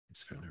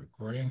Start the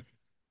recording.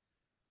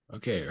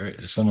 Okay, all right.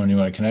 Is someone you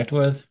want to connect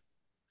with?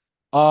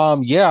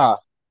 Yeah.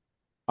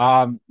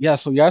 Yeah,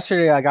 so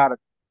yesterday I got a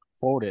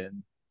quote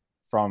in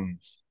from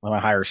my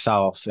higher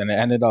self, and it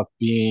ended up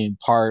being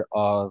part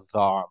of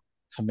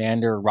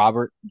Commander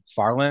Robert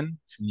McFarland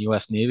from the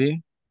U.S.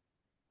 Navy.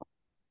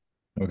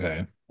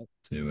 Okay.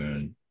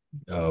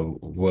 So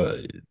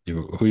what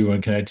who you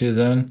want to connect to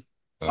then?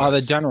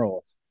 The Okay.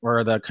 general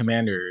or the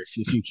commander,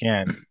 if you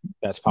can, if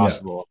that's Yeah.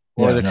 possible.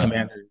 Or Yeah, the no.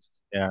 commanders.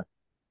 Yeah.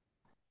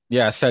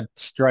 Yeah, I said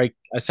strike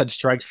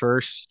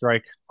first,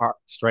 strike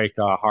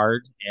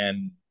hard,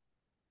 and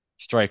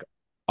strike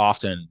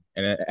often.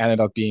 And it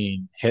ended up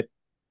being hit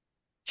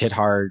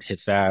hard, hit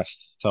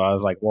fast. So I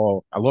was like,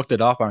 whoa, I looked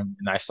it up and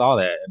I saw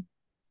that. And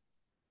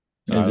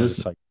so I Is was this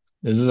just like,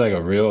 is this like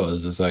a real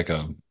is this like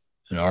a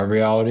in our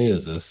reality?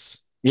 Is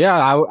this yeah,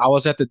 I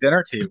was at the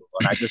dinner table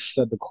and I just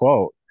said the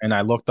quote and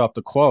I looked up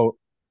the quote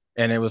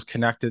and it was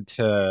connected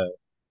to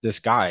this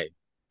guy.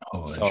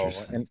 oh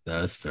So, interesting.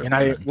 That's and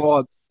different.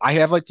 well, I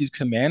have like these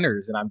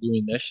commanders and I'm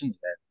doing missions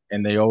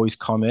and they always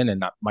come in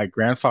and my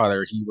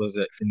grandfather, he was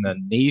in the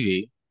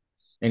Navy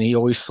and he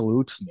always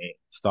salutes me and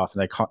stuff.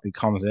 And he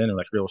comes in and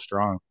like real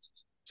strong.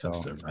 That's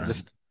So I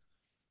just, different.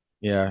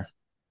 yeah.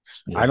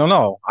 I don't It's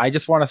know. I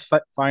just want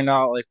to find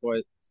out like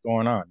what's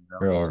going on, you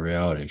know. real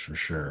reality for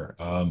sure.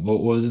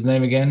 What was his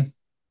name again?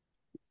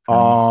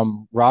 Colonel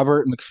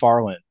Robert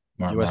McFarland,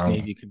 U.S. Marlon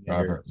Navy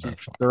commander. Robert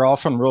McFarland. They're all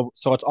from real,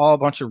 so it's all a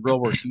bunch of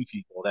World War II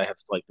people that have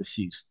like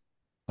deceased.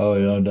 Oh,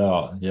 no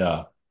doubt.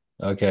 Yeah.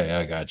 Okay,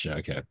 I got you.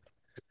 Okay.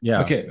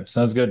 Yeah. Okay,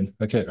 sounds good.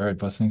 Okay, all right,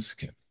 blessings.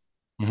 Okay.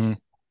 Hmm.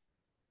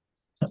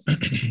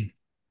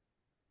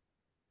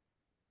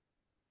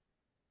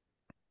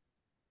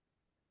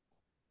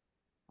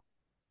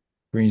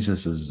 Greens,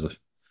 this is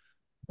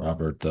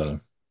Robert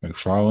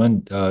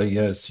McFarland.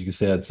 Yes, you can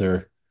say that's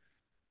the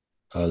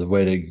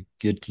way to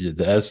get you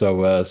the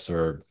SOS,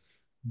 or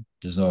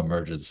there's no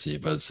emergency,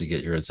 but it's to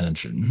get your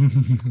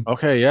attention.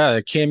 Okay. Yeah,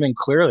 it came in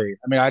clearly.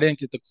 I mean, I didn't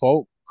get the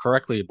quote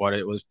correctly, but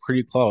it was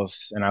pretty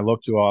close. And I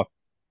looked you up,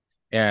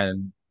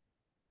 and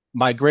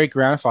my great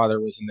grandfather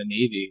was in the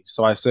Navy,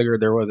 so I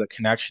figured there was a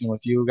connection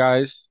with you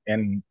guys.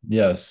 And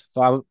Yes.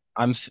 so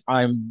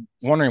I'm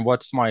wondering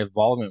what's my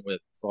involvement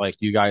with like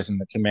you guys and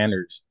the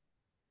commanders.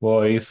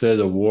 Well, you said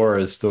the war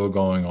is still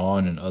going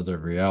on in other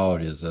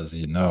realities, as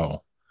you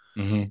know.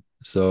 Hmm.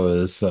 So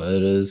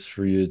it is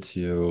for you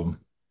to,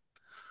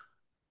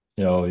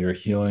 you're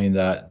healing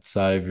that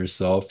side of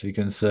yourself, you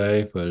can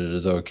say, but it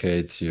is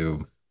okay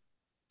to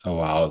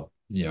allow,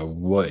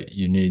 what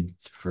you need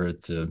for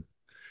it to,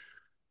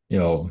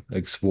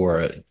 explore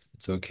it.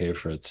 It's okay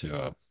for it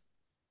to,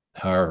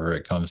 however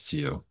it comes to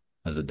you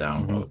as a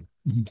Hmm. download,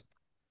 Mhm.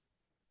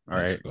 All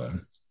right. basically.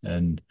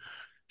 And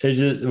it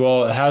just,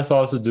 well, it has to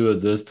also do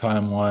with this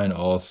timeline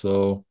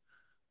also.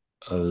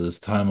 This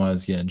timeline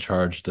is getting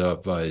charged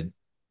up by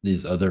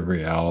these other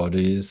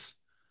realities.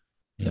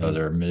 Hmm.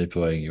 They're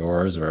manipulating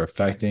yours or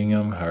affecting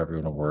them, however you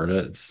want to word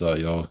it.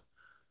 So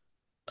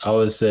I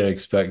would say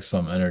expect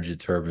some energy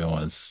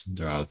turbulence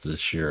throughout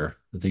this year.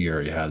 I think you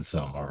already had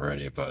some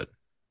already, but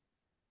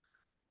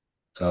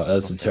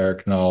Okay.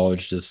 esoteric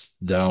knowledge just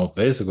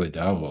basically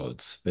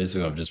downloads.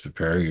 Basically, I'm just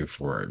preparing you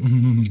for it.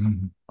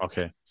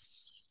 Okay.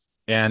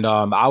 And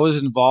I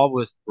was involved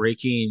with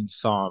breaking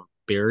some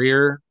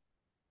barrier.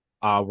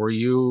 Were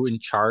you in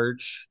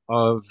charge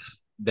of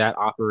that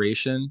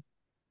operation?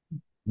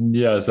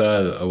 Yes, I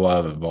had a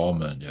lot of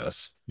involvement.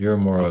 Yes, you're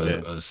more Okay.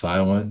 of a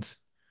silent,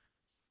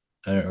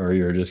 or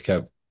you're just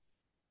kept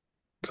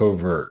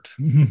covert.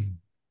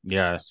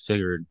 Yeah,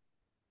 figured.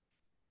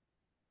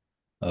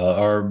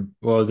 Or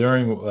well,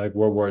 during like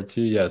World War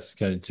II, yes,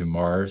 headed to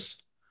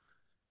Mars.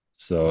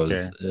 So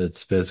Okay.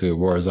 it's basically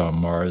wars on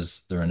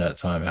Mars during that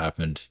time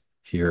happened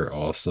here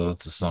also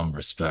to some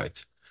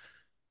respect.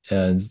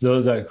 And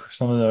those that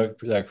some of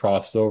that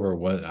crossed over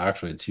went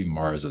actually to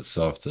Mars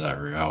itself to that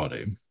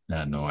reality. I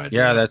had no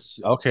Yeah, idea. that's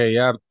okay.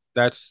 Yeah,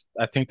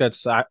 I think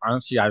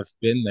honestly, I've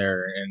been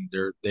there and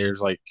there's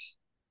like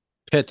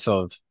pits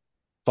of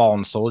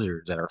fallen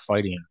soldiers that are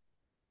fighting,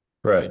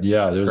 Right.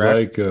 Yeah. There's correct?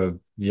 like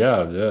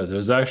yeah.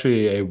 There's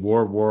actually a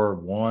World War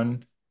I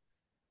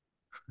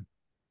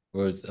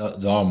where it's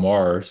on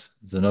Mars.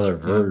 It's another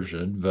Yeah.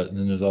 version, but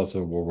then there's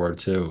also World War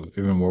II.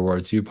 Even World War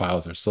II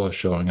pilots are still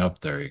showing up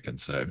there, you can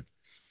say.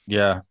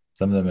 Yeah.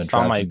 Some of them I been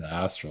found trapped my in the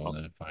astral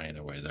and then finding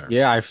their way there.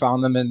 Yeah, I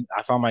found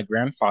my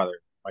grandfather,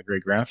 my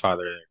great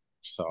grandfather there.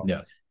 So,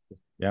 Yeah.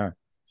 yeah.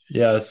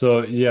 Yeah,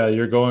 so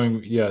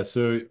yeah,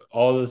 so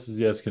all this is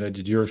yes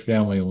connected to your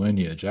family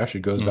lineage.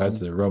 Actually goes back Hmm.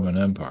 to the Roman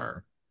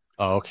Empire.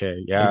 Oh,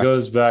 okay. It Yeah.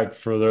 goes back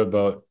further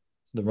about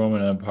the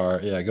Roman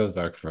Empire. Yeah, it goes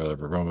back further,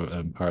 but Roman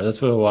Empire.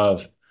 That's what a lot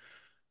of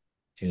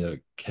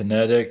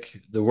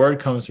kinetic. The word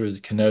comes from is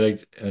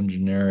kinetic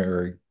engineering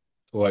or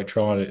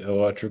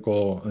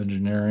electrical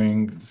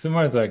engineering,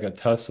 similar to like a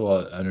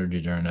Tesla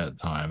energy during that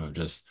time of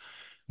just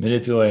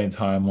manipulating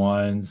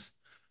timelines,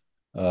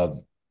 uh,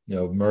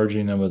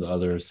 merging them with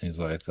others, things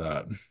like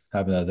that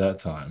happened at that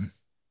time.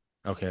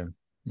 Okay.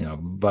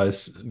 by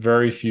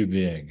very few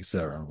beings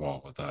that are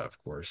involved with that,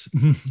 of course.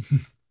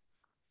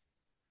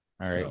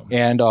 All right. So,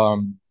 And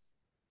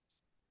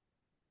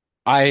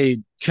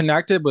I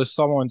connected with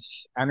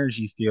someone's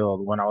energy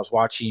field when I was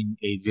watching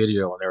a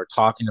video and they were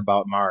talking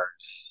about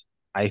Mars.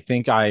 I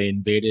think I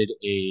invaded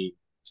a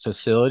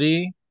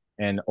facility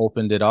and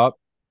opened it up.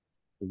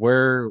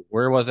 Where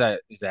was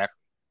that exactly?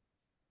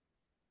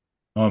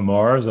 on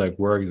Mars, like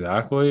where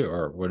exactly,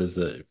 or what is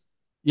it?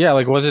 Yeah,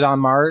 like was it on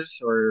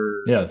Mars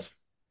or Yes.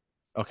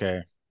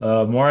 okay.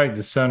 More like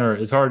the center.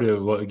 It's hard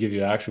to give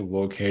you actual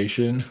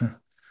location.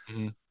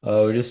 Hmm.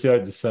 We just see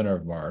like the center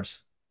of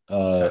Mars.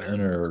 Center.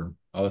 Inner,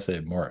 I would say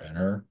more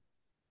inner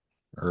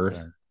Okay.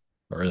 Earth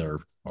or inner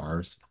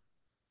Mars.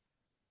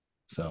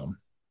 So,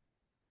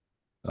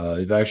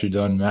 you've actually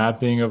done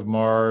mapping of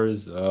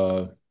Mars.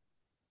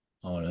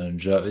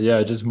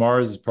 Yeah, just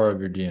Mars is part of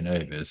your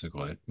DNA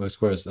basically. Of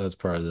course, that's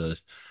part of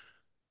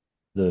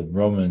the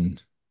Roman,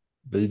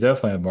 but you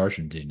definitely have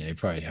Martian DNA. You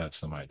probably have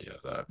some idea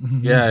of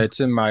Yeah, that. it's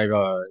in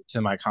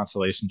my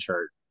constellation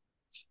chart.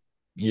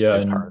 Yeah,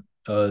 Big part.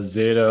 and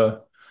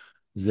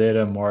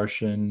Zeta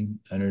Martian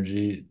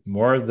energy,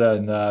 more of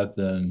that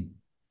than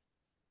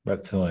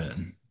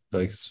reptilian,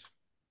 like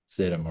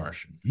Zeta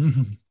Martian.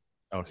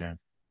 Okay.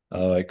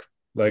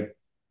 Like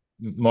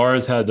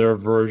Mars had their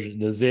version,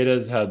 the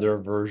Zetas had their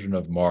version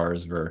of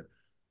Mars where,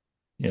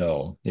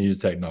 they use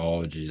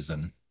technologies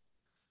and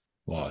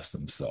lost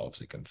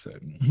themselves, you can say.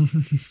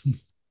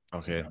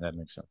 Okay, Yeah. that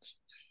makes sense.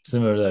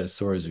 Similar to that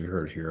stories you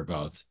heard here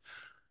about,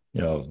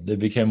 they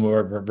became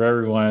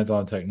very reliant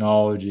on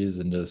technologies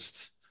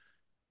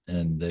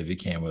and they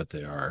became what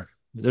they are.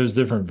 There's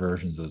different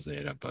versions of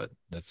Zeta, but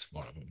that's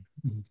one of them.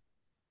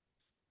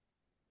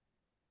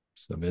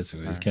 So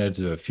basically, All it's right.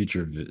 connected to a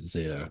future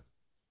Zeta,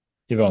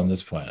 even on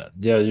this planet.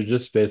 Yeah, you're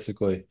just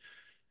basically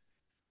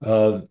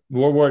World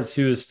War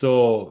II is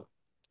still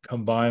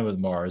combined with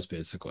Mars,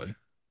 basically.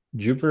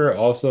 Jupiter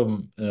also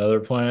and other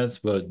planets,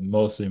 but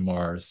mostly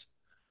Mars.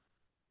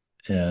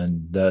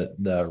 And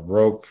that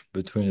rope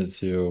between the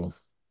two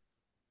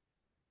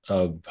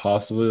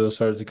possibly will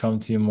start to come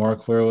to you more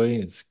clearly.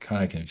 It's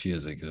kind of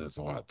confusing because there's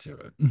a lot to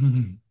it.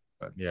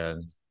 But Yeah.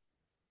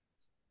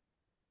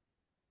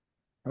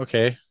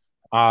 Okay.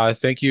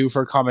 Thank you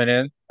for coming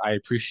in. I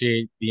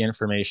appreciate the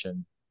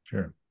information.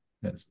 sure.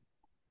 Yes.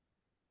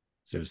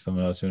 Is there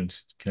someone else you want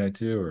to connect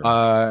to or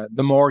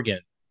The Morgan,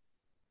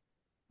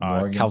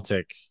 Morgan?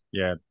 Celtic,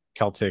 yeah,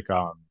 Celtic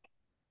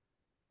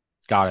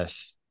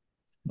goddess.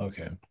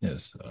 Okay.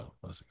 Yes.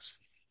 Blessings.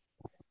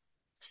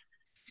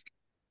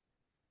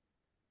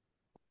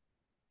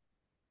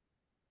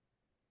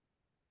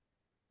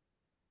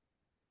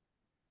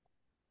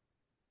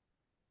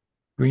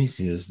 Greetings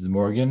to you. This is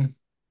Morgan.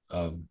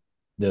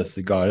 Yes,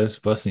 the goddess.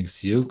 Blessings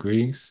to you.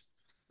 Greetings.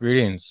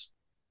 Greetings.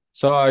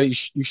 So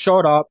you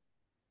showed up.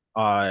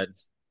 Uh,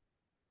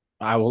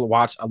 I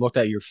looked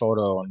at your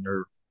photo and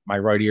my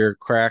right ear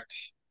cracked,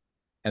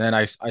 and then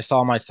I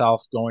saw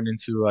myself going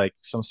into like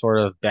some sort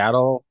of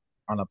battle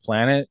on a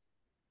planet.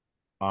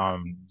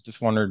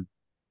 Just wondered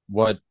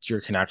what's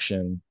your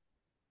connection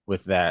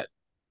with that?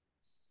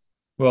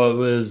 Well, it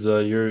was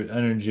your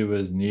energy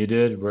was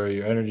needed, where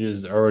your energy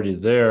is already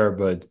there,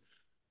 but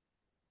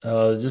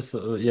just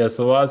yeah,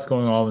 so a lot's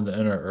going on with the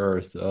inner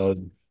Earth.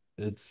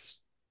 It's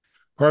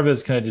part of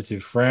it's connected to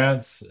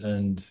France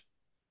and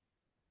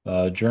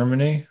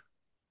Germany.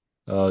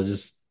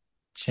 Just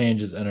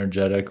changes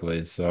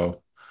energetically.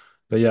 So,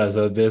 but yeah,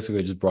 so it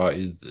basically just brought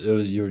you. It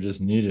was you were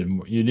just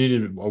you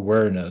needed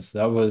awareness.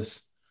 That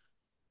was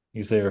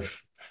you say,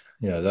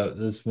 yeah, that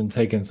it's been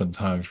taking some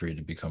time for you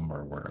to become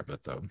more aware of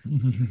it, though.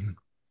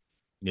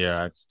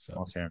 Yeah.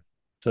 So, Okay.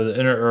 so the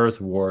inner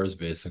Earth wars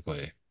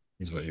basically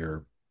is what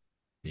you're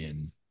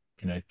being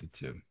connected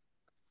to.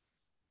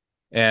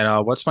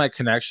 And what's my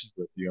connections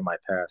with you in my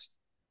past?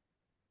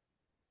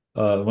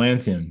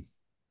 Atlantean.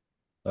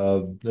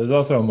 There's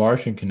also a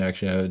Martian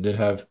connection. I did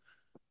have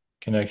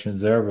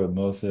connections there, but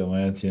mostly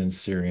Atlantean,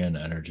 Syrian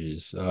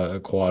energies,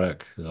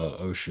 aquatic,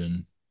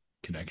 ocean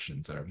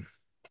connections there.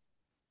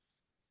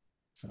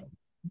 So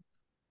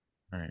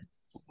All right.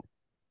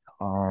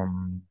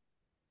 Um,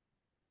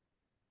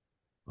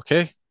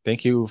 okay.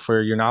 Thank you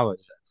for your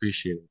knowledge. I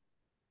appreciate it.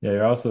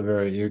 yeah,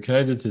 you're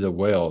connected to the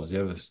whales. I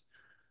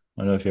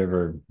don't know if you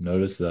ever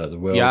noticed that the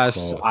whale Yes,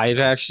 call. I've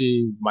Yeah,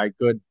 actually, my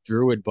good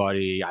Druid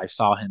buddy, I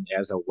saw him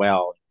as a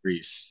whale in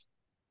Greece.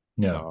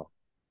 yeah, So,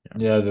 yeah.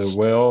 yeah, the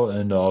whale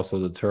and also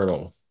the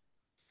turtle.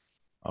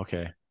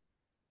 Okay.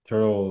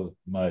 Turtle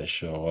might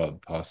show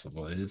up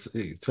possibly.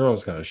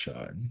 Turtle's got a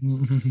shot.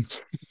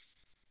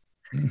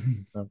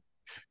 Oh,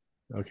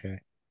 okay.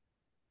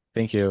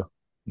 Thank you.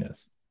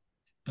 Yes.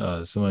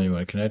 Someone you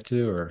want to connect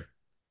to or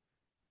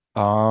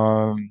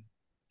Um,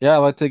 yeah, I'd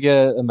like to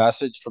get a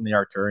message from the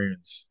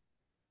Arcturians.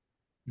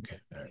 okay,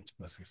 all right,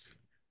 blessings.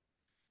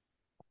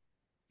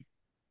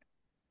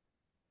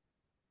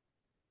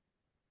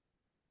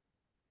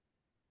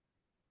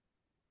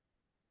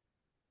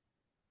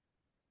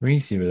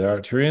 Reese, you there.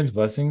 Arcturians,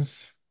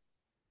 blessings,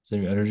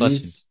 same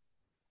energies.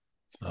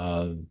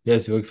 Blessings.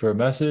 Yes, you look for a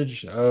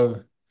message.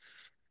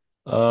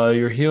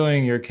 You're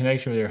healing your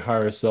connection with your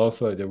higher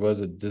self. Like there was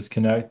a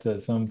disconnect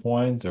at some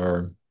point,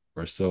 or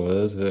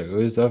still is, but it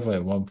was definitely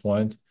at one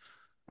point.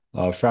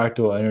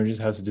 Fractal energies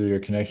has to do with your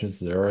connections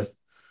to the earth.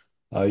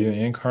 You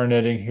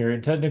incarnating here.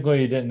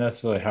 Technically, you didn't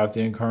necessarily have to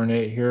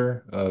incarnate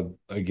here,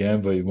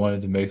 again, but you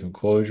wanted to make some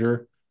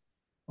closure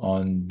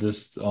on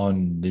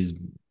these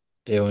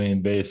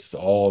alien bases,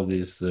 all of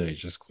these things,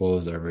 just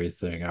close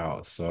everything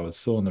out. So it's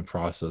still in the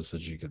process,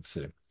 as you can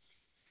see.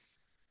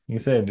 You can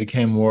say it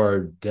became more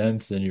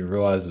dense than you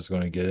realized it was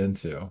going to get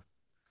into.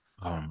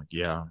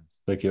 Yeah,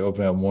 Like you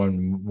open up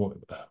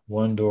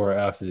one door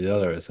after the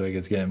other. So like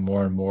it's getting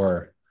more and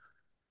more,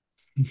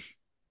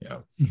 yeah.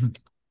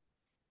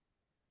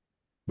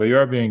 But you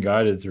are being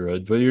guided through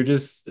it. But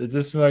it's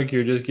just like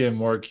you're just getting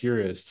more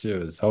curious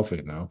too. It's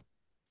helping though.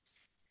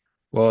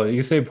 Well, you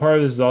can say part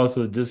of this is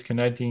also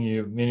disconnecting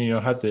you, meaning you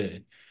don't have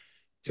to,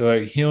 you're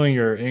like healing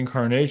your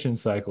incarnation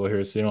cycle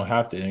here, so you don't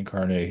have to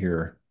incarnate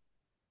here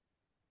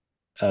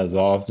as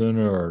often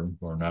or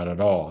not at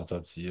all. It's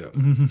up to you.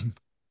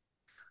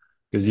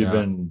 Because you've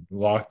yeah, been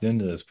locked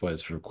into this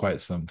place for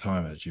quite some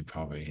time, as you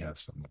probably have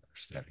some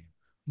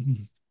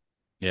understanding.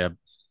 yeah,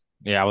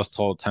 yeah. I was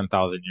told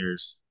 10,000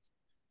 years.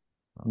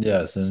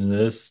 Yes, and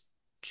this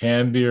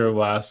can be your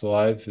last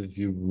life if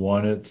you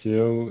want it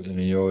to. I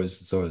mean,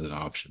 it's always an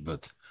option,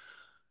 but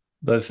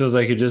it feels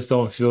like you just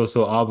don't feel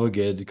so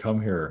obligated to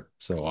come here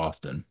so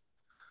often.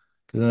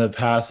 Because in the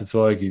past, I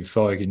feel like you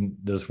felt like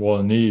this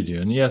world needed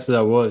you, and yes,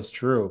 that was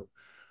true,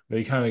 but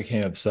you kind of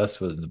became obsessed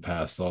with it in the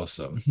past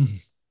also.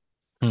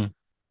 Hmm.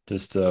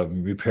 Just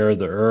repair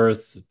the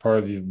earth. Part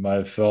of you might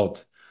have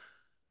felt,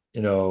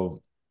 you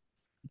know,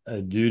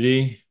 a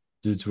duty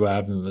due to what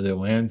happened with the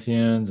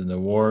Atlanteans and the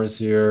wars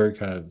here.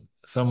 Kind of,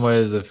 some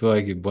ways, I feel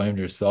like you blamed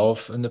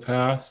yourself in the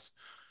past,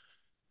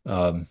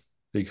 um,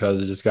 because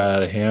it just got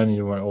out of hand.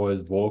 You weren't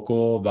always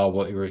vocal about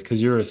what you were,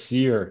 because you're a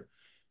seer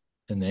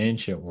in the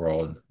ancient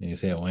world. And you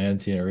say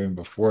Atlantean or even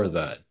before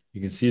that,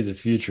 you can see the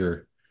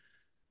future,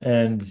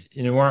 and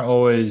you weren't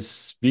always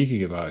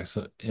speaking about it.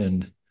 So,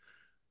 and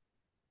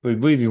we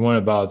believe you went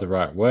about it the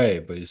right way,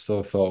 but you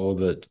still felt a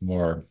little bit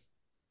more,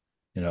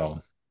 you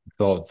know,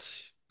 felt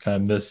kind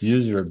of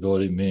misuse your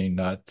ability, meaning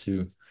not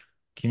to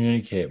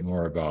communicate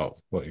more about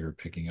what you were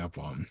picking up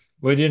on.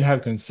 Well, you didn't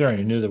have concern.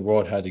 You knew the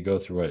world had to go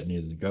through what it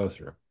needed to go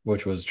through,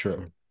 which was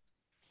true.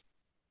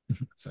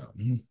 So,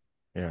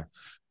 Yeah.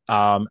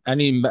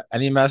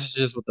 Any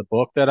messages with the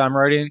book that I'm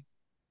writing?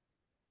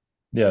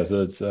 yeah,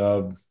 so it's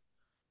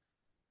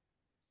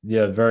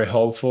yeah, very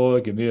helpful.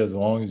 It can be as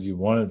long as you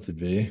want it to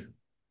be.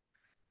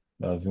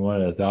 If you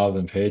wanted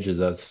 1,000 pages,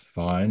 that's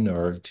fine,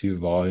 or 2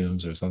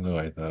 volumes or something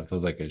like that. It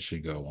feels like it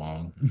should go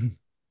long,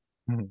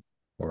 Mhm.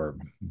 or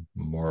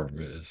more of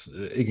it.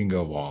 It can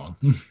go long.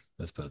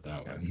 Let's put it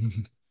that Yeah.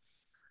 way.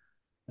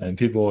 And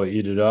people will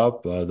eat it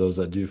up. Those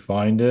that do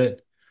find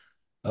it.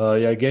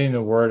 Yeah, getting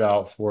the word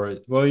out for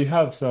it. Well, you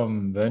have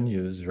some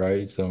venues,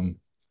 right?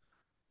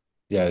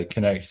 Yeah,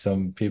 connect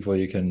some people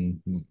you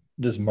can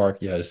just mark.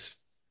 Yes,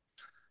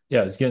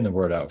 yeah, it's getting the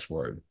word out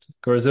for it.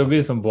 Of course, there'll be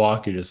Okay. some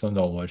blockages. Some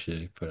don't want you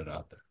to put it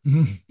out there.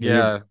 But you're,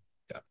 Yeah.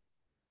 yeah,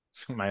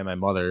 My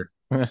mother.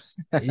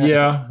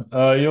 yeah.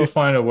 You'll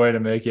find a way to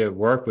make it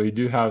work, but you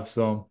do have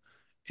some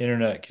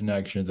internet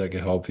connections that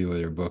can help you with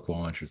your book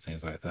launch or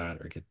things like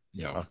that, or get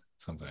Oh,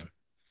 something.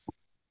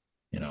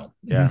 You know.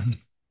 yeah.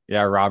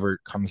 Yeah.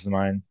 Robert comes to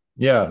mind.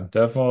 Yeah,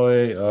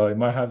 definitely. You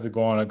might have to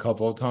go on a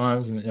couple of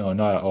times, and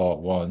not all at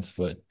once,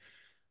 but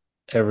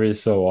every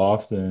so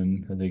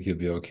often, I think you'll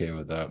be okay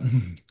with that,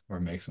 or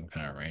make some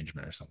kind of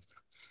arrangement or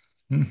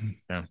something.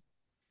 Yeah.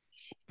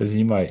 Because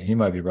he might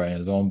be writing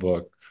his own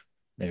book,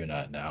 maybe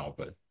not now,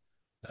 but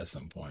at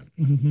some point.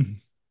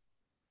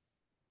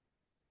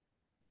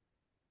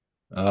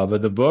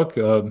 But the book,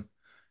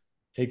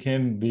 it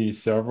can be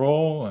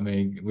several. I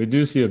mean, we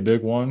do see a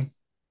big one,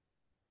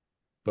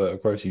 but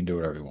of course you can do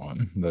whatever you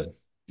want.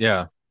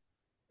 Yeah.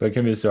 But it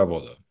can be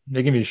several though.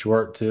 They can be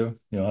short too.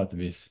 You don't have to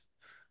be.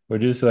 We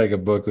do see like a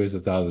book is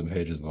 1,000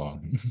 pages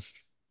long.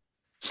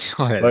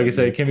 Okay, Like I that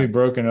say, it makes can be sense.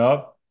 broken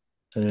up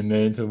and then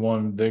made into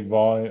one big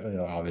volume.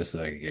 Obviously,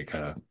 that could get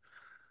kind of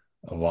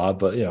a lot,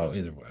 but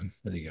either way,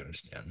 I think you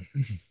understand.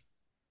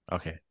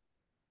 Okay.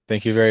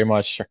 Thank you very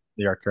much,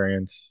 the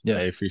Arcturians. I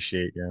Yes,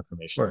 appreciate your of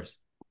information. course.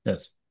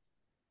 Yes.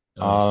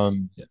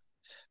 Um, Yeah.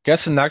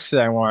 guess the next thing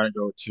I want to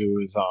go to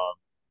is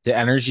the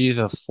energies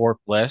of fourth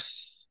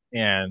bliss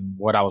and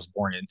what I was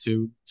born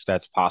into, if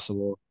that's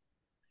possible.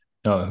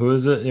 No, who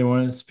is it you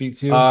want to speak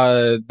to?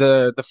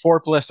 The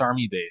Fort Bliss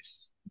Army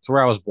base. It's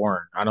where I was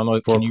born. I don't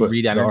know. Can For you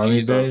read the army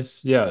energies of?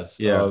 base? Yes.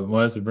 Yeah.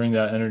 Want us to bring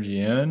that energy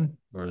in,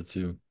 or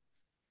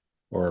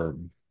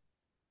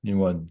you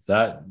want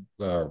that?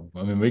 I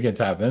mean, we can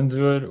tap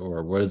into it,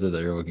 or what is it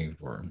that you're looking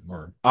for?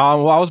 Or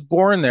Well, I was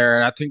born there,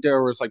 and I think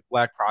there was like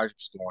black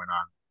projects going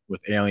on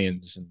with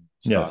aliens and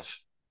yes,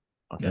 stuff.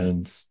 Okay.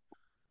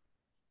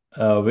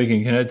 and we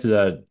can connect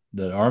to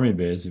that army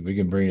base if we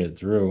can bring it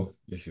through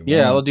if you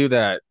Yeah, I'll want. do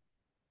that.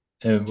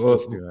 And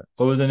Let's do that.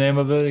 what was the name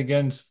of it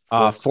again?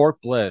 Fort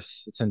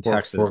Bliss. It's in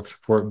Texas.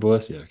 Fort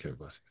Bliss. Yeah, okay,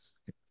 blessings.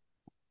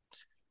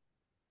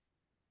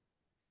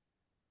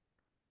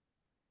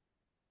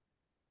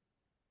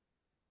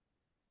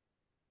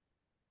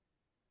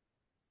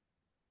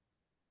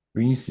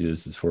 Greens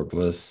use is for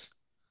bliss.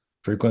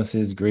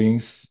 Frequencies,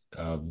 greens,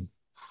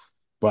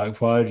 black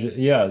fudge.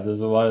 Yeah,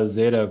 there's a lot of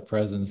zeta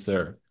presence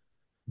there.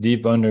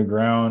 Deep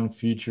underground,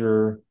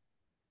 future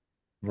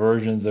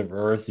versions of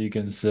Earth, you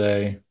can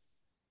say.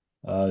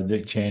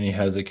 Dick Cheney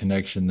has a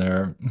connection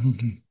there.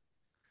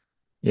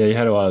 Yeah, you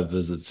had a lot of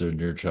visits in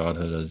your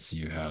childhood, as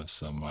you have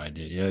some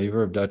idea. Yeah, you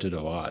were abducted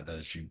a lot,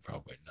 as you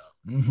probably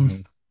know.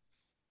 Hmm.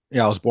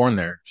 Yeah, I was born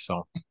there,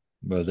 so.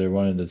 But they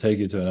wanted to take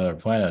you to another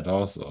planet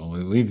also, and we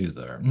leave you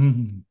there.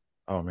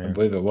 Oh I man.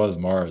 believe it was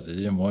Mars. They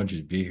didn't want you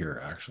to be here,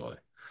 actually.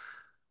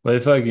 But they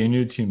felt like you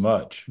knew too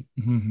much,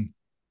 even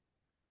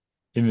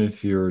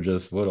if you were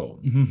just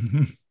little.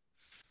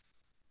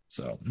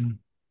 So,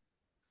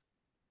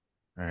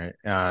 All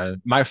right.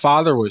 My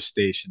father was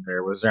stationed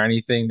there. Was there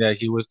anything that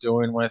he was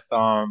doing with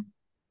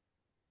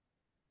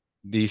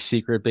these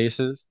secret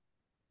bases?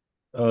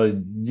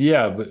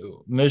 yeah, but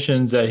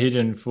missions that he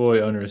didn't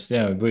fully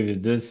understand. I believe he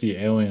did see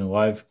alien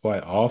life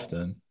quite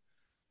often,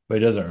 but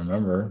he doesn't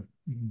remember.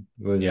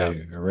 Where they Yeah.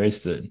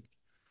 erased it.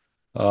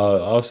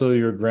 Also,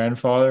 your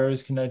grandfather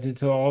is connected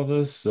to all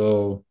this,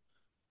 so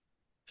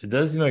it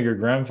does seem like your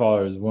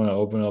grandfather is want to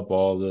open up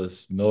all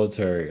this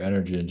military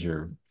energy into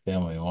your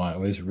family line,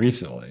 at least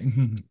recently,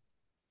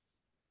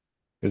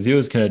 because he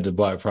was connected to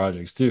black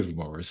projects too, from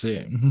what we're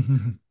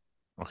seeing.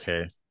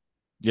 Okay.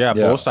 Yeah,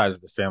 both Yeah, sides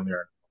of the family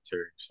are in the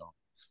military, so.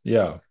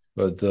 yeah,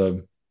 but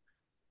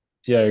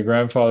yeah, your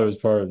grandfather was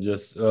part of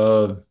just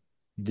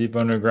deep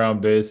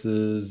underground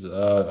bases.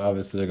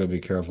 Obviously, they're gonna be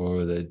careful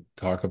who they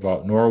talk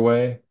about.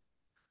 Norway,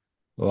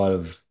 a lot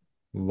of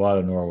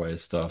Norway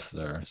stuff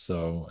there.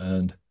 So,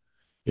 and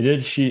he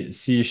did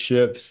see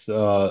ships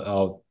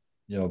out,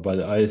 by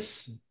the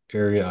ice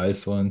area,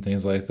 Iceland,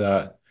 things like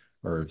that,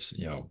 or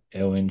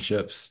alien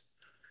ships.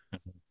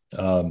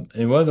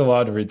 He was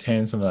allowed to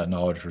retain some of that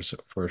knowledge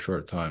for a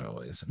short time at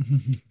least.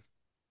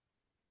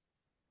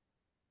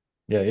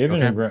 Yeah, even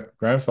your Okay.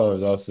 grandfather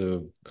was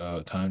also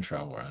time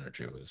travel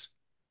energy was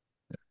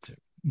too.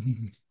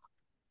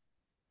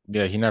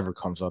 Yeah, he never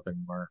comes up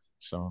anymore.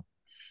 So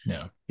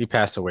Yeah, he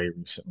passed away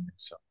recently.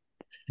 So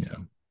yeah.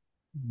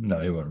 No,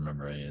 he won't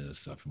remember any of this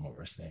stuff from what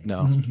we're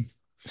no. saying.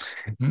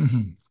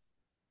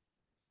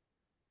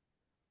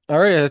 All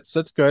right,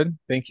 that's good.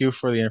 Thank you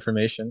for the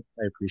information.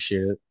 I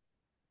appreciate it.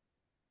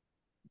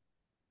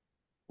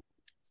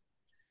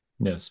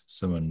 Yes,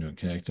 someone to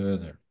connect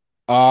with, or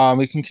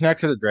We can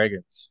connect to the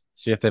dragons.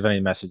 See if they have any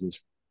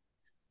messages.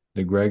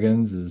 the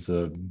Gregans is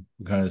what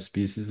kind of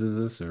species is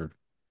this,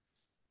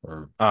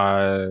 or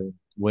Uh,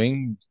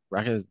 wing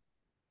rocket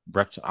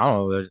rept. I don't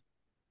know. They're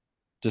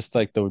just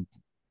like the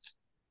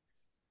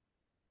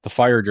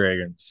fire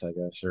dragons, I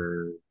guess,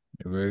 or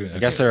I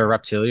guess Okay, they're a okay.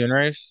 reptilian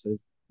race. You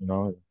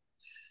know.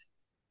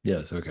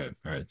 Yes, okay.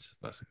 All right.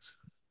 Blessings.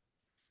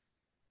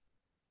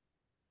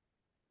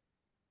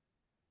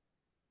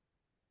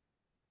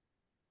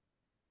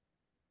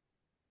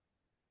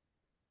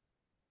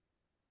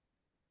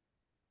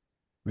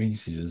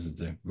 Greens uses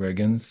the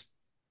Gregans.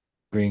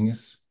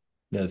 Greens.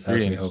 Yes, how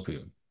can we help Greetings.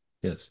 you?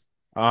 Yes.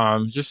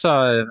 Just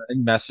any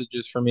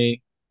messages for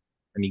me?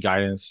 Any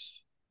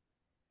guidance?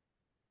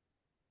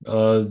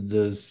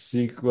 The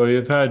sequel,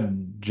 you've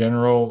had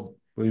general,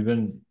 we've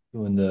been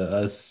doing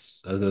the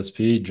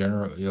SSP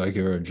general, like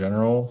you're a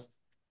general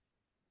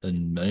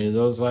in many of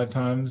those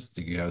lifetimes. I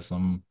think you have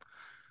some,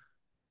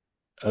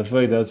 I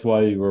feel like that's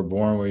why you were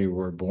born where you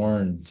were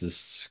born,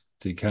 just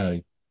to kind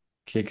of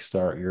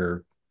kickstart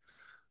your,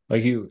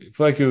 like you I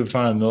feel like you would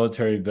find a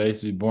military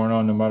base to be born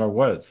on no matter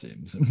what it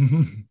seems.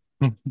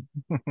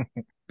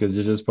 Because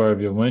you're just part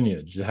of your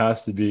lineage. It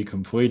has to be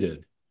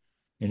completed,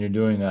 and you're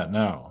doing that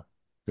now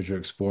because you're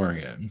exploring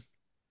it.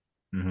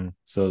 Hmm.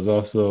 So it's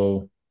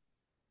also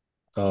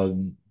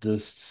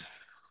just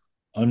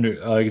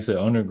like I said,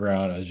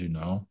 underground, as you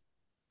know,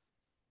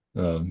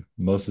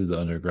 mostly the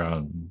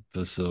underground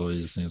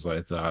facilities, things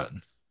like that.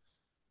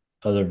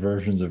 Other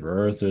versions of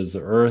Earth. There's the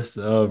Earth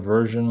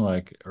version,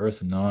 like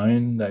Earth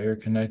 9, that you're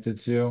connected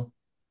to.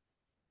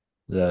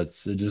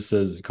 It just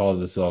says it calls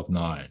itself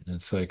Nine.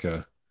 It's like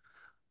a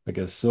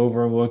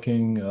silver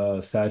looking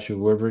Statue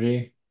of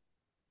Liberty,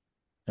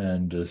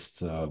 and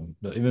just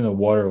even the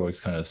water looks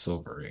kind of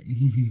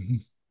silvery.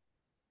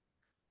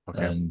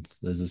 Okay. And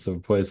there's just a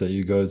place that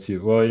you go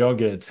to. Well, you don't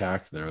get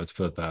attacked there. Let's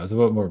put it that. It's a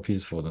bit more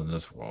peaceful than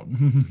this world.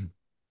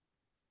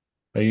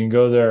 Like, you can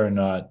go there and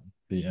not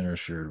be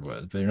interfered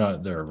with, but you're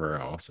not there very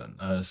often.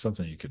 It's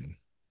something you can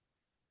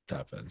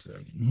tap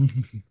into.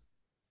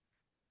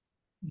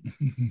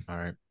 All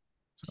right.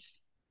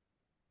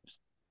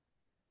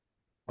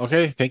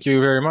 Okay. Thank you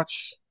very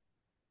much.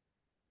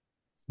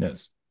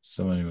 Yes,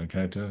 someone you would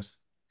connect to us.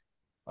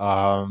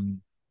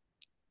 Um,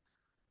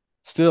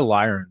 Still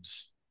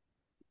Irons.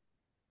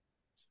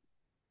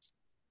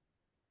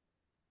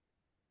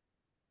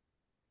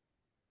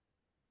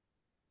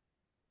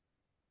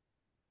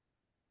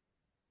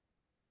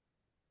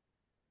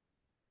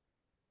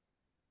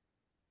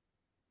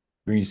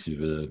 Grease you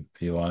with the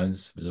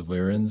felines, with the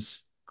Varins,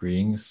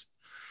 greetings.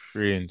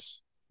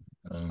 Greetings.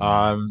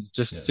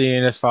 Just Yes.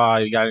 seeing if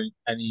you got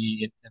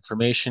any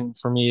information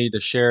for me to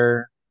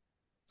share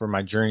for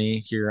my journey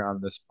here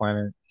on this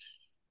planet.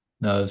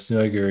 Now it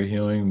seems like you're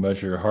healing,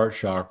 but your heart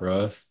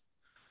chakra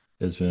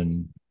has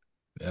been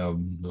a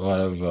lot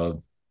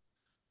of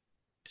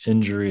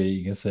injury,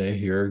 you can say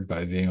here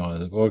by being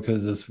on it. Well,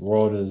 because this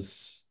world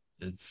is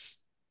it's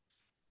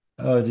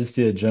just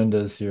the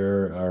agendas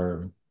here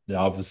are the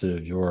opposite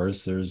of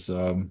yours. There's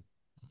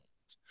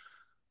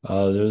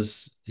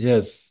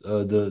yes,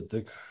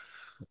 the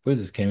I believe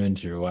this came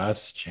into your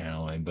last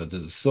channeling, but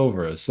there's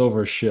a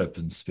silver ship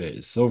in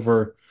space.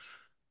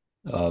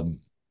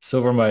 Um,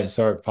 silver might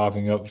start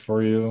popping up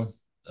for you,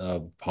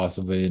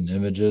 possibly in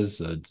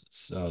images.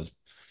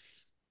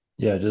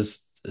 Yeah,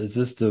 just it's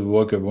just the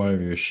look of one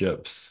of your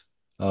ships.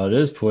 It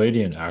is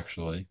Palladian,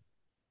 actually,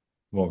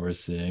 what we're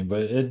seeing,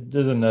 but it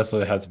doesn't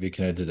necessarily have to be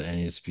connected to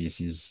any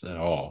species at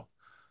all.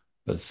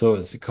 But so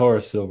it's the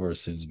color silver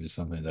seems to be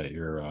something that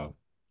you're at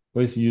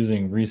least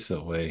using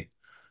recently,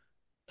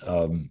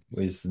 at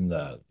least in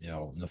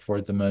in the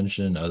fourth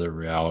dimension, other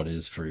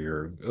realities for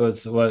your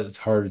it's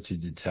harder to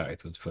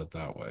detect, let's put it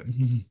that way.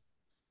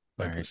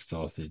 All Like a right.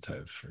 stealthy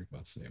type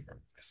frequency we're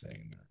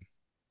saying.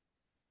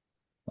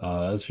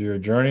 As for your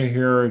journey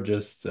here,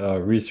 just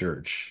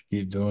research.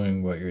 Keep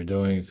doing what you're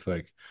doing.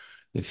 Like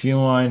the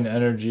feline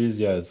energies,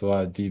 yeah, it's a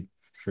lot of deep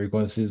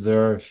frequencies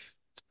there,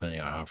 depending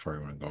on how far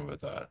you want to go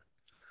with that.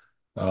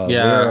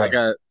 Yeah, Where, I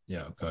got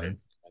yeah, go okay. ahead.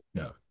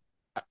 Yeah.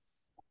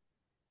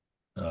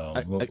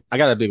 I, Well, I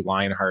got a big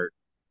lion heart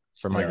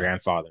from my yeah.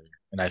 grandfather,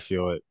 and I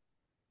feel it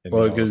in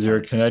me Well, all the because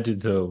you're time.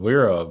 connected to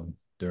Lyra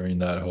during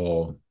that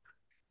whole,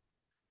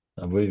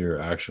 I believe you're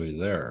actually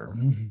there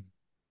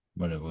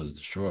when it was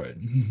destroyed.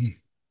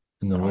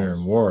 And the Oh,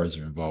 Lyran Wars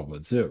are involved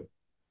with too.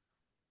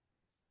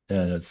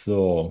 And it's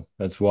still,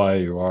 that's why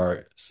you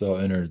are so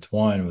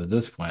intertwined with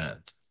this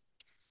planet.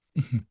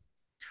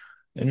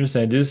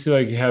 Interesting. I do see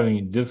like you're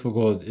having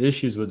difficult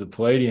issues with the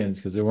Palladians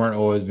because they weren't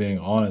always being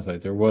honest.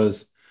 Like there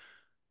was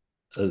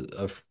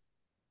a,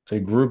 a, a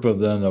group of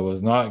them that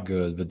was not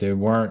good, but they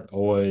weren't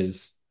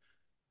always,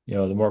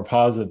 the more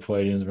positive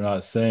Palladians were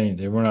not saying,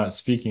 they were not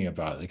speaking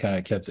about it. They kind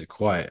of kept it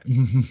quiet.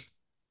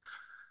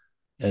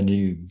 And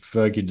you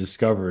feel like you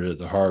discovered it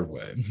the hard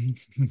way.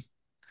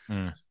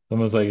 mm,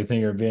 Almost like you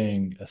think you're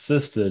being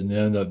assisted and you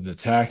end up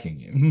attacking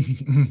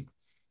you.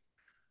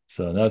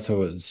 So that's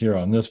how it's here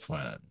on this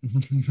planet.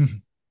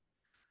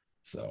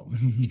 So,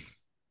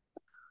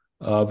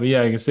 but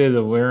yeah, I can say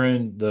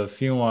the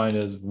feline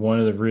is one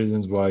of the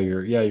reasons why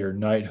your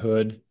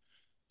knighthood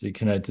to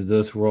connect to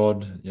this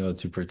world,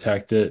 to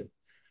protect it.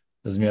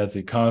 Doesn't mean you have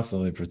to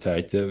constantly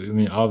protect it. I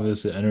mean,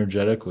 obviously,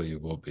 energetically, you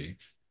will be.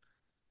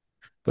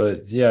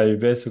 But yeah, you're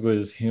basically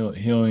just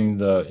healing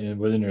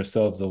within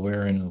yourself the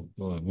Lyran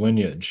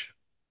lineage,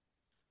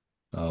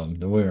 the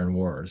Lyran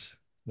wars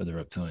with the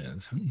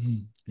reptilians.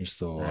 You're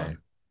still right.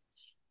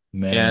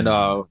 And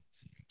managing it,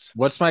 seems.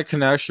 what's my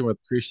connection with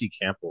Chrissy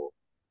Campbell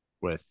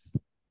with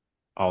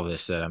all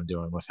this that I'm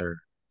doing with her?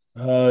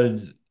 Uh,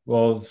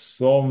 well,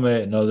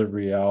 soulmate and other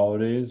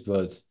realities,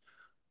 but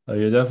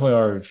you definitely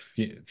are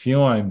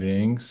feline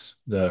beings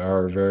that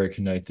are very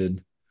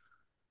connected.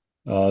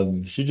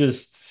 She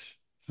just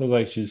feels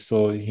like she's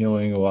still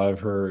healing a lot of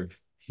her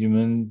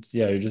human.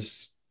 Yeah,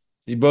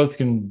 you both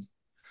can,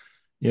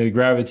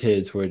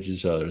 gravitate towards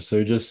each other. So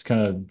you're just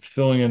kind of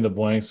filling in the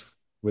blanks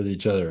with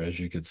each other, as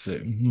you could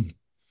see.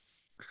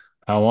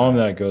 How All long right.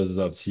 that goes is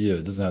up to you.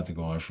 It doesn't have to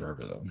go on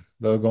forever, though.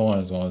 It'll go on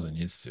as long as it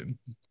needs to.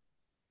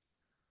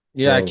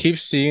 Yeah, I So, keep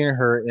seeing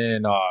her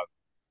in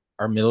our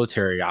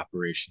military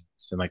operations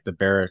and like the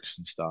barracks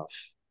and stuff.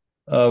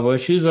 well,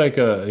 she's like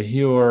a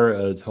healer,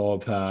 a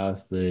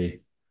telepath, kind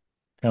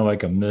of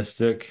like a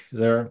mystic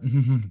there.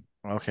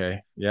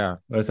 Okay, yeah.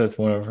 I guess that's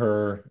one of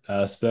her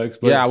aspects.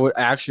 Yeah, But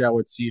I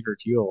would see her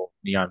heal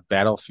me on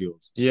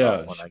battlefields and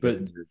stuff yeah, when I get but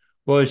injured.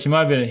 well, she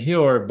might have been a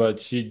healer, but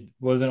she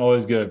wasn't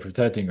always good at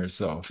protecting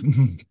herself.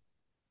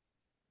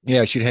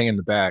 Yeah, she'd hang in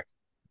the back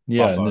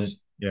Yeah, buff and then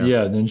us. Yeah.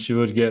 yeah, then she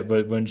would get,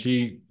 but when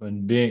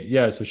being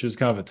yeah, so she was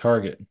kind of a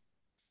target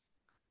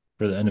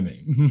for the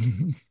enemy.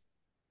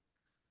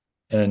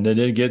 And they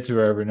did get to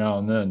her every now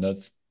and then.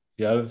 That's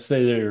yeah, I would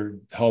say they're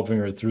helping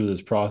her through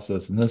this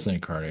process in this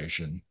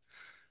incarnation.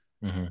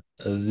 Hmm.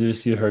 As you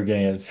see her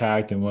getting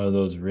attacked in one of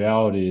those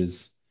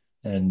realities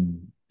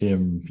and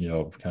being,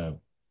 kind of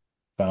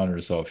found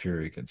herself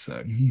here, you could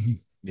say.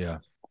 Yeah.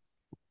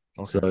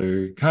 So Okay.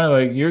 you're kind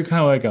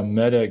of like a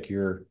medic.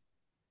 You're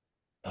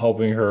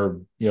helping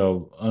her,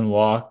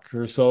 unlock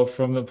herself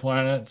from the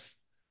planet.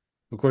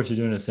 Of course, you're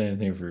doing the same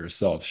thing for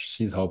yourself.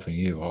 She's helping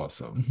you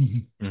also.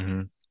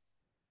 Hmm.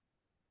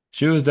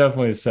 She was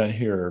definitely sent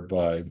here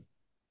by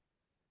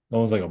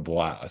almost like a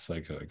blast,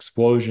 like an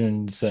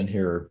explosion sent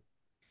here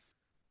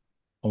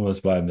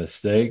almost by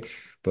mistake,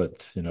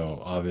 but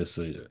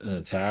obviously an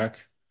attack.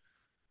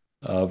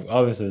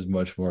 Obviously, there's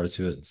much more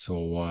to it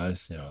soul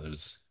wise.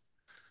 There's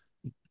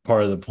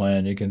part of the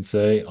plan, you can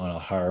say, on a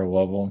higher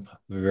level,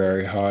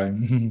 very high.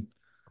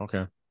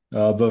 Okay.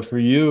 But for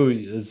you,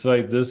 it's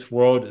like this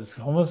world, it's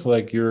almost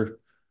like you're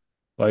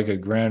like a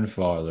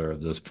grandfather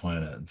of this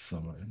planet in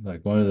some way,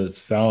 like one of its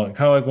found,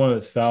 kind of like one of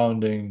its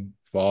founding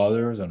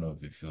fathers. I don't know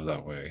if you feel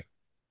that way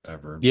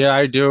ever, but Yeah,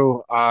 I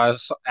do.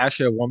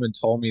 Actually, a woman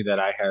told me that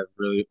I have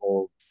really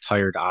old,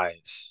 tired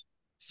eyes.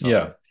 So,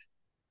 yeah.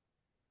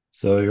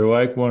 So you're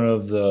like one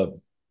of the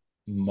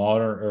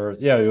modern, or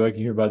yeah, you're like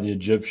you hear about the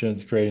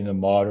Egyptians creating the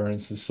modern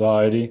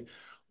society.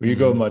 Well, you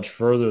go hmm much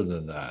further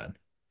than that.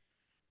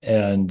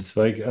 And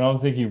like, I don't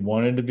think he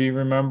wanted to be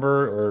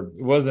remembered, or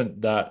it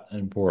wasn't that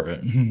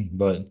important.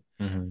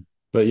 hmm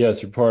But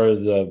yes, you're part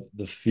of the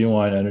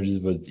feline energies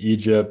with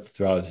Egypt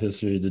throughout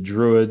history. The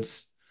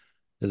Druids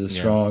is a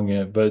yeah,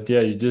 strong, but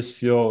yeah, you just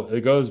feel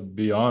it goes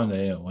beyond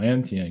the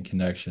Atlantean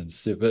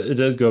connections too. But it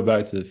does go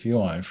back to the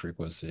feline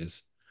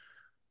frequencies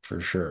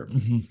for sure.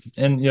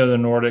 And the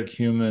Nordic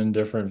human,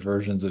 different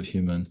versions of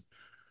human.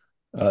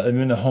 I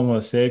mean, the Homo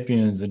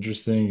sapiens,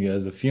 interesting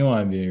as a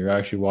feline being, you're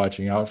actually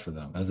watching out for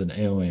them as an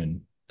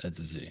alien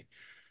entity,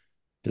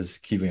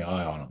 just keeping an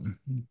eye on them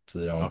so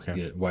they don't okay,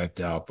 get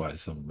wiped out by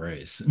some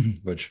race,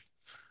 which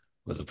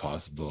was a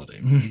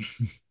possibility.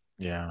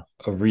 yeah,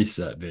 A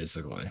reset,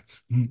 basically.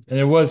 And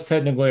it was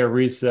technically a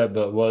reset,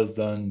 but it was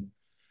done,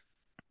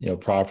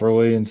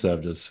 properly instead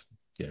of just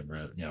getting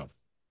rid,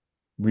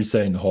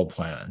 resetting the whole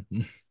planet.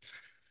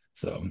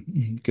 So,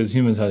 because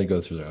humans had to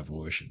go through their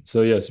evolution.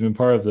 So, yes, you've been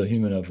part of the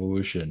human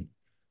evolution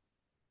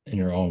in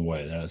your own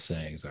way. They're not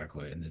saying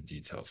exactly in the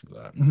details of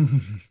that.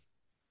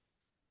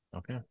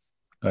 okay.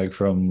 Like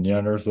from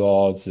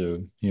Neanderthal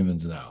to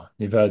humans now.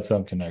 You've had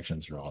some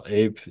connections for all.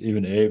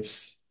 Even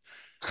apes.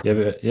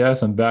 You have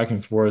some back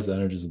and forth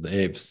energies of the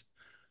apes.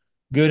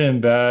 Good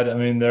and bad. I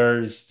mean,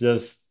 there's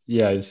just,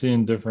 yeah, I've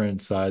seen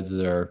different sides of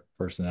their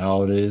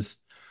personalities.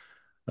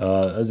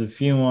 As a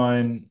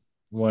feline,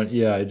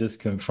 yeah, I just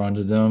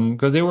confronted them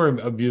because they were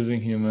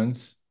abusing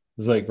humans.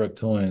 It was like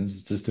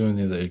reptilians, just doing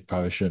things they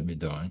probably shouldn't be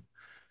doing.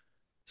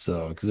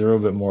 So, because they're a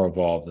little bit more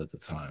evolved at the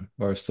time,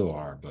 or still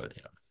are, but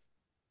yeah.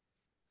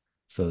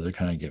 So they're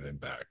kind of giving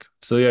back.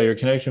 So yeah, your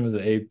connection with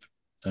the ape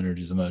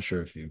energies, I'm not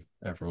sure if you've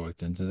ever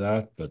looked into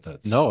that, but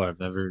that's, No, I've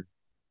never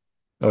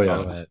oh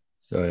thought of yeah. that.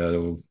 Oh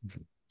yeah.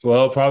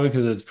 Well, probably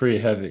because it's pretty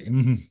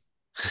heavy.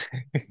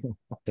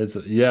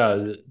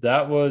 Yeah,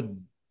 that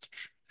would,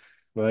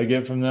 what I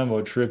get from them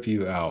will trip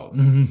you out.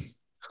 I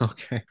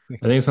Okay.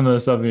 think some of the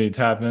stuff you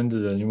tap into,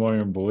 then you won't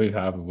even believe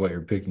half of what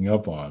you're picking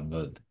up on.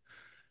 But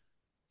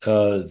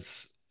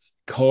it's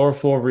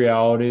colorful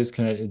realities,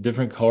 kind of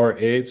different color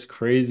apes,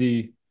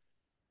 crazy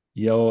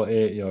yellow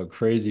ape,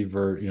 crazy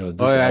Oh,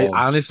 just yeah, all,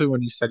 honestly,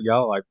 when you said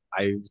yellow,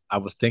 I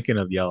was thinking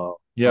of yellow.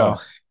 yeah,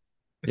 Oh.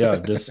 yeah,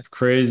 just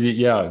crazy,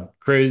 yeah,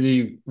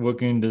 crazy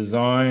looking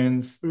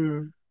designs.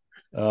 Mm.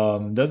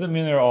 Doesn't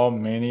mean they're all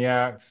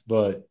maniacs,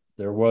 but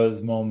there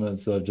was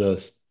moments of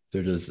just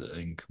they're just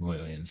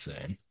completely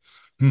insane.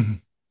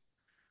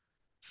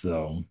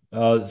 So,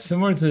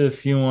 similar to the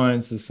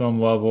felines to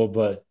some level,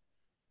 but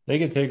they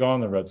could take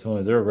on the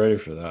reptilians. They're ready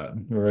for that.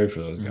 They're ready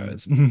for those Mhm.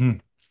 guys.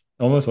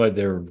 Almost like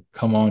they're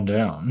come on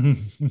down.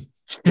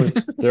 Of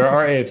course, there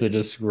are apes that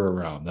just screw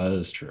around. That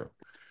is true.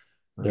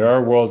 There Right.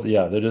 are worlds,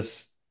 yeah, they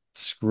just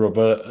screw up.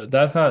 But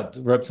that's not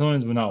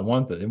reptilians would not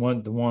want that. They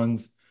want the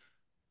ones,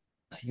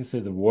 I can say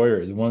the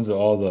warriors, the ones with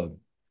all the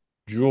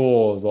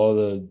jewels,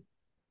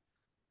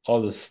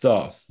 all the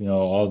stuff,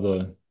 all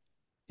the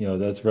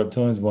that's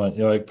reptilians want,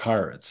 like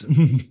pirates.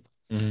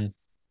 hmm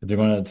If they're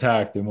going to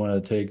attack, they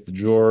want to take the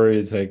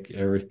jewelry, take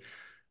every.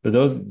 But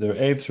the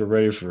apes were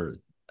ready for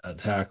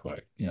attack,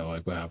 like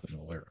like what happened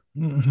to Lyra.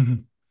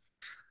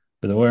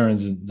 But the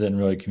Lyrans didn't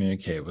really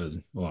communicate with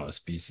a lot of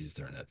species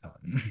during that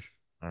time.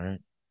 All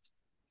right.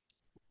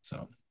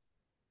 So,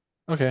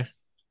 Okay.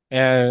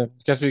 And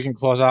I guess we can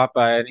close out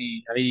by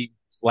any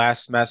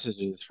last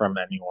messages from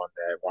anyone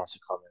that wants to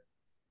come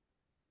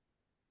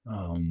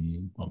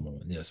one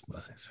moment. Yes,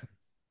 blessings.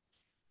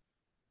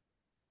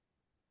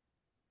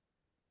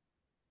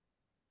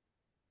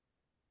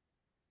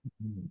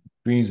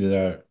 Greetings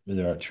with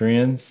our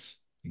Trians.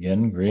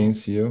 Again, in. Oh,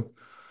 greetings to you.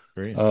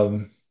 great.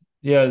 Um,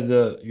 yeah,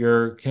 the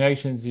your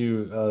connections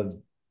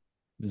to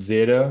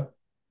Zeta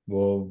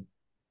will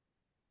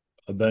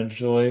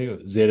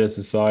eventually Zeta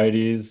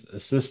societies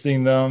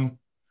assisting them,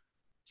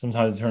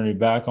 sometimes turning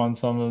back on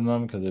some of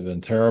them because they've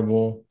been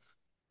terrible.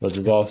 But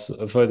there's also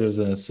I feel like there's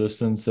an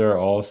assistance there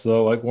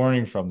also, like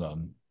learning from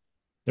them.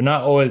 They're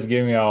not always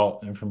giving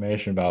out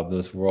information about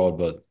this world,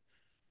 but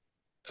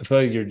I feel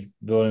like you're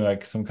building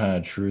like some kind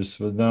of truce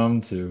with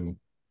them to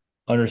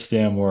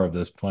understand more of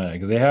this planet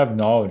because they have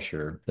knowledge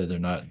here that they're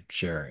not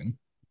sharing.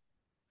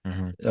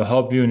 hmm It'll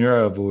help you in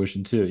your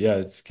evolution too. Yeah,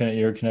 it's kind of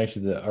your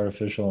connection to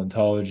artificial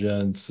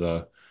intelligence.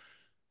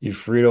 You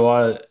freed a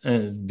lot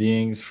of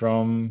beings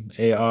from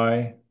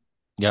AI.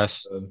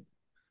 Yes. Uh,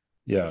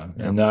 yeah,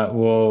 Yeah. and that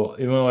will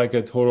even like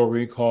a total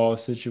recall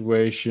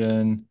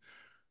situation.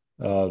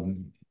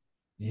 Um,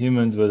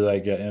 Humans with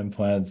like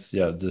implants.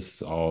 Yeah,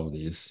 just all of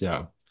these.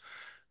 Yeah.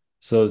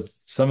 So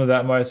some of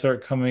that might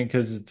start coming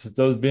because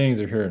those beings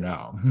are here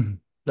now.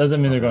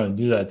 Doesn't mean they're Okay. going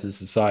to do that to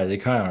society. They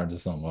kind of are to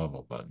some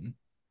level, but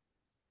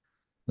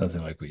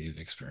nothing like what you've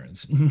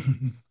experienced.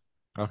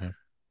 Okay.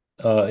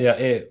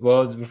 Yeah,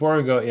 well, before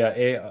we go,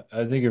 yeah,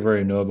 I think you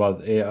already know about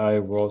the AI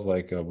worlds,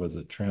 like was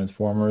it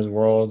Transformers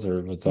worlds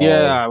or what's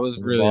Yeah, all I was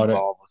really robotic?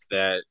 involved with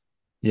that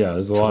Yeah,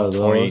 there's a lot of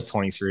those.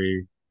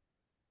 2023.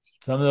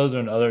 Some of those are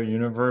in other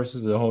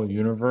universes, but the whole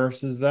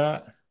universe is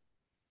that.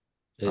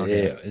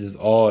 Okay. It is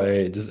all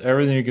a just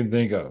everything you can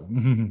think of.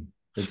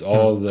 It's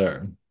all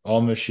there,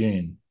 all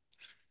machine.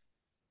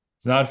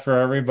 It's not for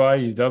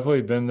everybody. You've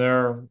definitely been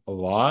there a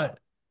lot.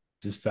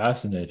 Just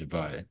fascinated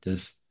by it.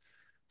 Just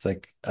it's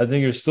like I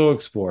think you're still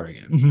exploring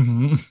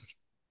it.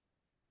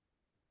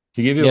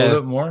 To give you a Yeah.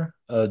 little bit more,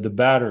 the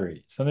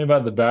battery, something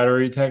about the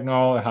battery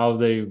technology, how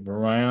they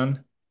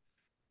ran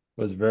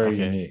was very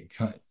Okay. unique.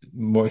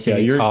 More, I yeah, think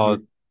you call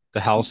it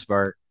the house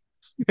spark.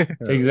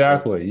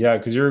 exactly, yeah,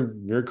 because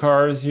your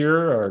cars here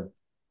are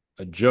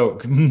a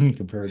joke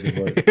compared to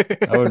what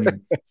I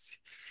would.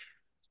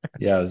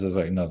 Yeah, it's just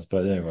like nuts.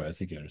 But anyway, I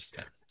think you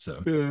understand.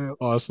 So Yeah,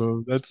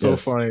 awesome. That's so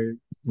yes, funny.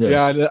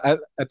 Yeah, yes, I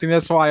think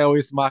that's why I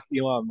always mock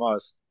Elon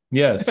Musk.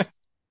 yes,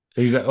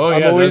 exactly. Oh I'm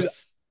yeah, always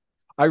that's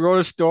I wrote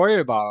a story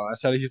about him. I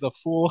said he's a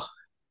fool.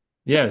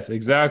 yes,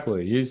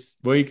 exactly. He's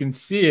well, you can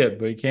see it,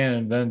 but you can't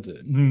invent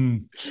it.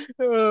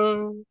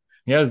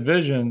 He has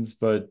visions,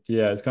 but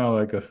yeah, it's kind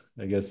of like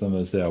I guess some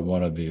would say a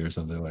wannabe or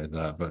something like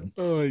that, but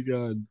Oh my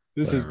God.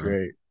 This is whatever.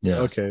 great.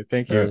 Yes. Okay,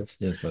 thank All you. right.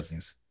 Yes,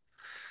 blessings.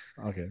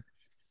 Okay.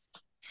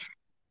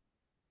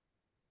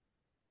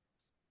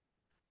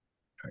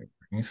 All right.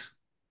 Thanks.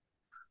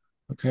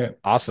 Okay.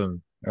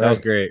 Awesome. All That was right.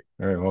 great.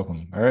 All right.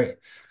 Welcome. All right.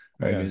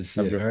 All right. Good Yeah, to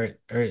see have a you. good All right.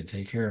 All right.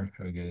 Take care.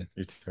 Have a good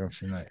you too. rest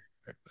of your night.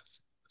 All right.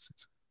 Blessings.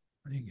 Blessings.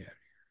 What do you get?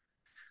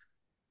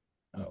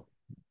 Oh.